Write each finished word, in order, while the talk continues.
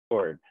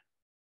Hello,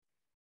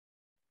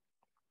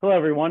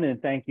 everyone,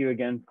 and thank you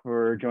again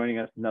for joining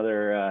us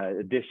another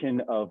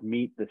edition of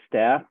Meet the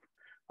Staff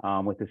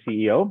with the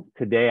CEO.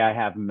 Today I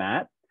have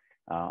Matt.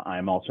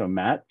 I'm also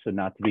Matt, so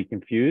not to be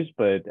confused,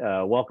 but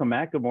welcome,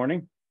 Matt. Good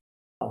morning.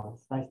 Oh,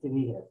 it's nice to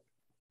be here.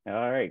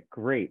 All right,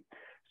 great.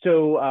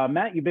 So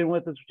Matt, you've been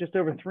with us just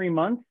over 3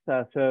 months,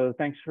 so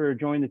thanks for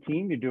joining the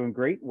team. You're doing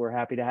great. We're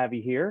happy to have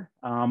you here.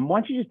 Why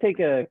don't you just take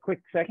a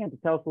quick second to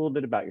tell us a little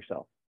bit about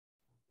yourself?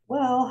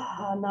 Well,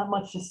 not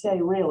much to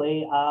say,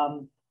 really.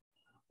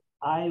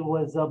 I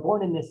was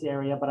born in this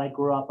area, but I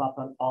grew up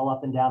all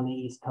up and down the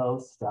East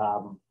Coast.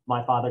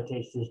 My father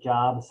changed his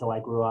job, so I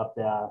grew up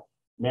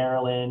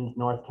Maryland,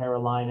 North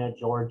Carolina,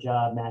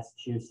 Georgia,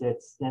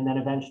 Massachusetts, and then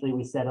eventually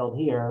we settled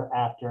here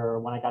after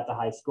when I got to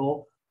high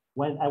school.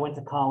 I went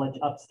to college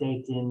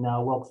upstate in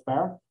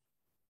Wilkes-Barre,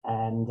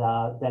 and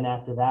then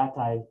after that,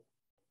 I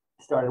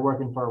started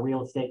working for a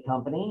real estate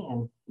company,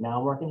 and now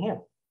I'm working here.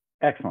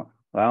 Excellent.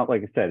 Well,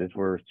 like I said,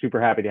 we're super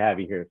happy to have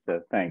you here,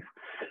 so thanks.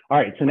 All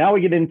right, so now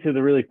we get into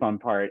the really fun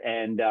part,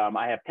 and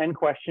I have 10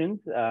 questions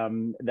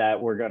that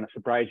we're going to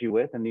surprise you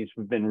with, and these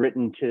have been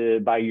written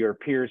by your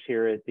peers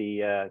here at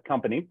the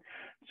company,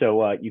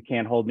 so you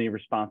can't hold me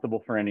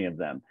responsible for any of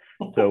them.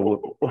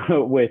 So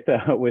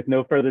with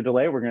no further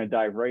delay, we're going to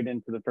dive right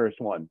into the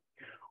first one.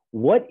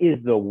 What is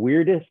the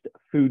weirdest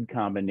food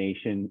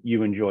combination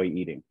you enjoy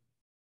eating?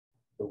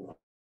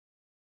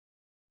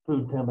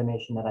 Food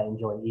combination that I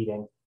enjoy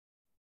eating.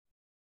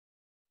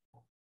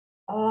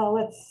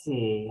 Let's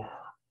see.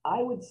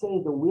 I would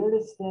say the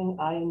weirdest thing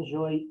I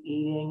enjoy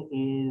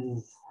eating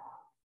is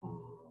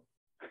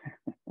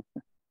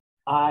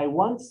I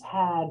once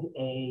had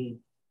a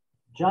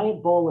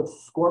giant bowl of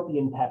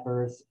scorpion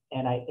peppers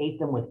and I ate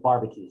them with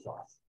barbecue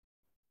sauce.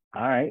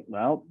 All right.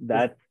 Well,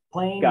 that's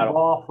plain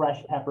raw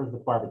fresh peppers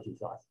with barbecue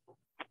sauce.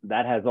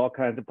 That has all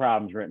kinds of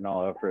problems written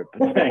all over it.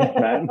 But thanks,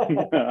 man.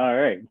 All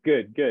right.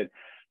 Good, good.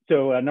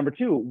 So number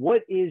 2,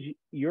 what is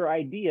your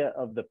idea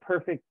of the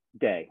perfect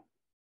day?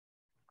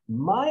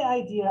 My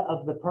idea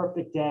of the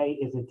perfect day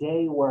is a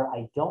day where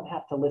I don't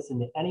have to listen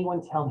to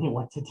anyone tell me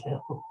what to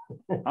do.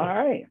 All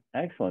right,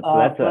 excellent.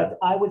 So but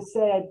I would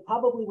say I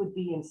probably would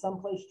be in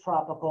someplace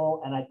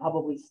tropical, and I'd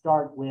probably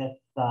start with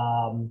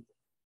all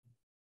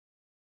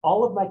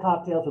of my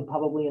cocktails would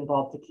probably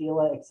involve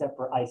tequila, except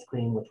for ice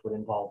cream, which would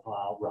involve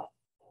rum.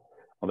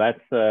 Well,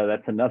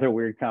 that's another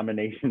weird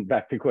combination.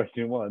 Back to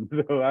question 1.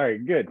 So, all right,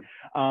 good.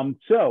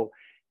 So,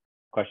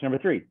 question number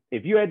 3: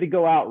 if you had to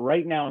go out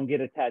right now and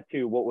get a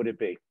tattoo, what would it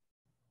be?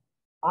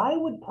 I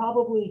would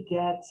probably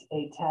get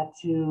a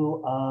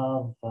tattoo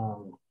of,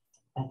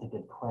 that's a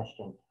good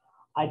question.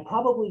 I'd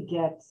probably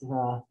get,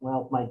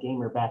 well, my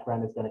gamer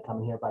background is going to come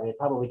in here, but I'd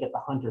probably get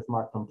the hunter's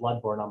mark from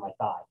Bloodborne on my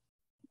thigh.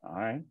 All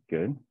right,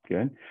 good,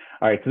 good.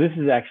 All right, so this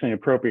is actually an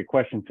appropriate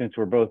question since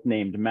we're both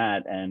named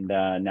Matt, and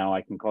now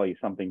I can call you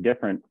something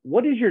different.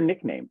 What is your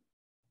nickname?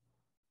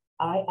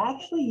 I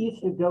actually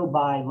used to go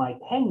by my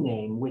pen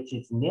name, which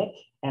is Nick,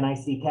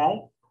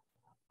 N-I-C-K.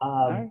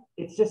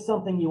 It's just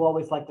something you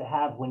always like to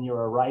have when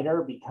you're a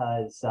writer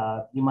because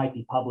you might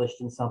be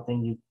published in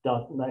something you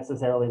don't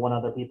necessarily want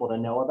other people to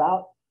know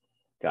about.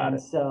 Got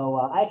it. So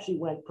I actually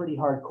went pretty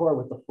hardcore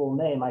with the full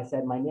name. I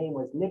said my name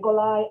was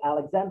Nikolai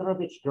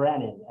Alexandrovich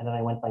Granin, and then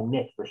I went by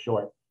Nick for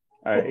short.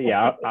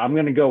 Yeah, I'm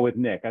going to go with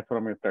Nick. That's what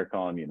I'm going to start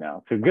calling you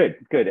now. So good,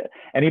 good.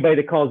 Anybody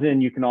that calls in,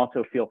 you can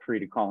also feel free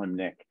to call him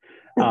Nick.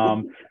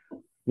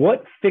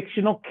 What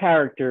fictional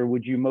character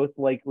would you most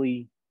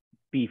likely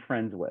be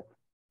friends with?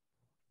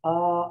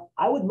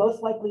 I would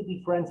most likely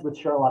be friends with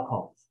Sherlock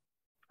Holmes.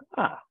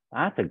 Ah,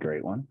 that's a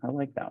great one. I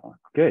like that one.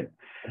 Good.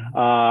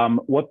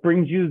 What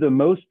brings you the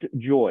most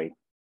joy?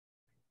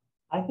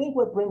 I think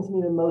what brings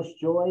me the most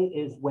joy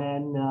is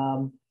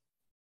when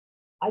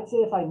I'd say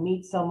if I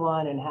meet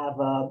someone and have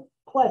a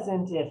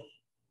pleasant, if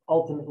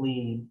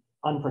ultimately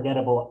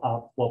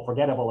unforgettable,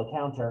 forgettable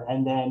encounter,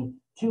 and then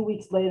 2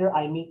 weeks later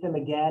I meet them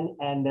again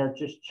and they're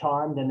just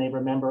charmed and they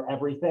remember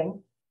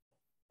everything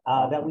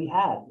that we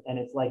had, and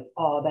it's like,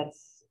 oh,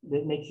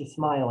 it makes you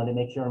smile and it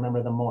makes you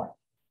remember them more.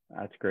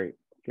 That's great.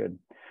 Good.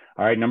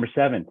 All right, number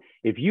 7.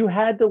 If you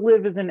had to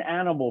live as an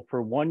animal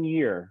for 1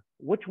 year,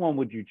 which one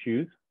would you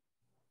choose?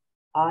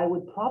 I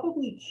would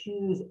probably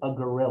choose a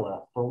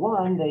gorilla. For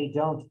one, they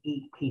don't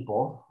eat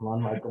people,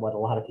 unlike what a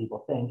lot of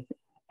people think.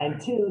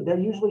 And 2, they're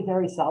usually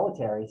very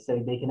solitary, so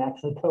they can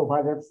actually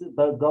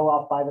go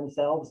off by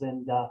themselves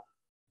and I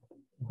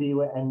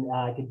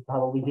could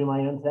probably do my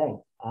own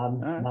thing.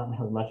 I'm not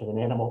really much of an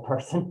animal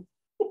person.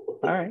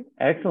 All right,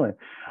 excellent.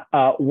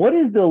 What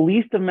is the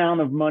least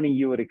amount of money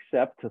you would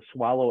accept to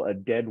swallow a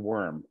dead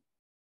worm?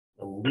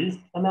 The least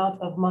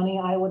amount of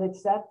money I would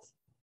accept?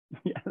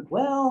 Yes.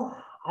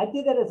 Well, I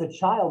did that as a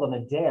child on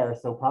a dare,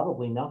 so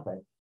probably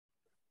nothing.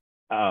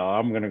 Oh,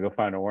 I'm going to go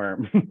find a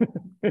worm.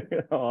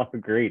 Oh,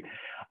 great.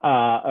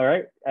 All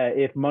right.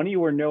 If money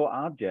were no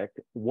object,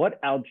 what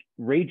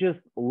outrageous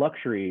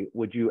luxury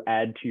would you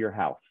add to your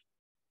house?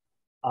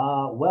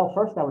 Well,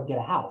 first I would get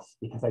a house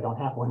because I don't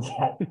have one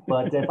yet.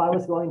 But if I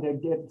was going to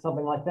get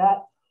something like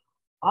that,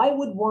 I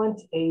would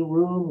want a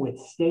room with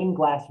stained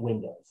glass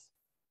windows.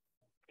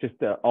 Just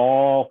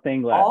all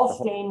stained glass. All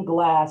stained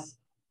glass,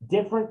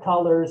 different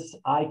colors.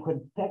 I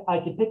could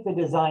pick the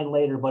design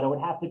later, but it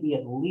would have to be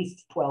at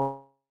least 12.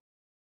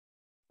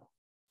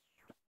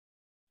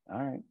 All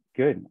right,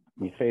 good.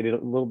 You faded a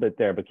little bit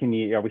there, but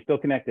are we still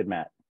connected,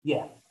 Matt?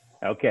 Yeah.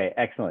 Okay,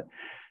 excellent.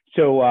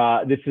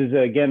 So this is,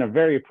 again, a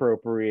very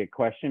appropriate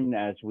question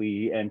as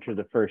we enter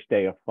the first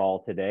day of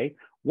fall today.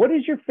 What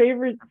is your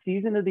favorite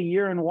season of the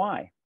year and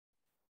why?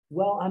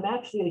 Well, I'm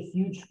actually a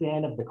huge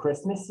fan of the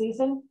Christmas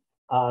season.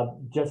 I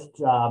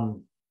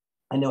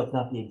know it's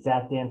not the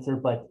exact answer,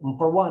 but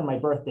for one, my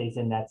birthday's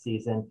in that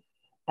season.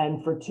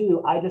 And for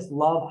two, I just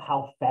love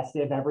how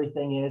festive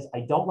everything is.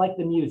 I don't like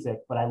the music,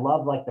 but I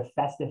love like the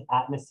festive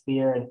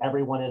atmosphere and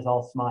everyone is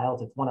all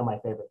smiles. It's one of my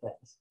favorite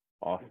things.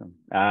 Awesome.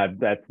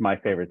 That's my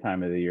favorite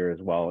time of the year as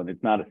well. And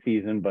it's not a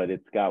season, but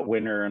it's got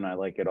winter and I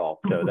like it all.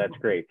 So that's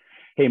great.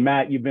 Hey,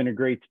 Matt, you've been a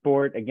great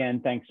sport. Again,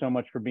 thanks so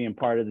much for being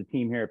part of the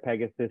team here at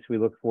Pegasus. We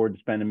look forward to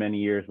spending many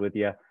years with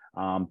you.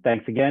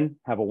 Thanks again.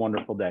 Have a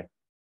wonderful day.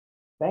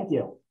 Thank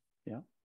you. Yeah.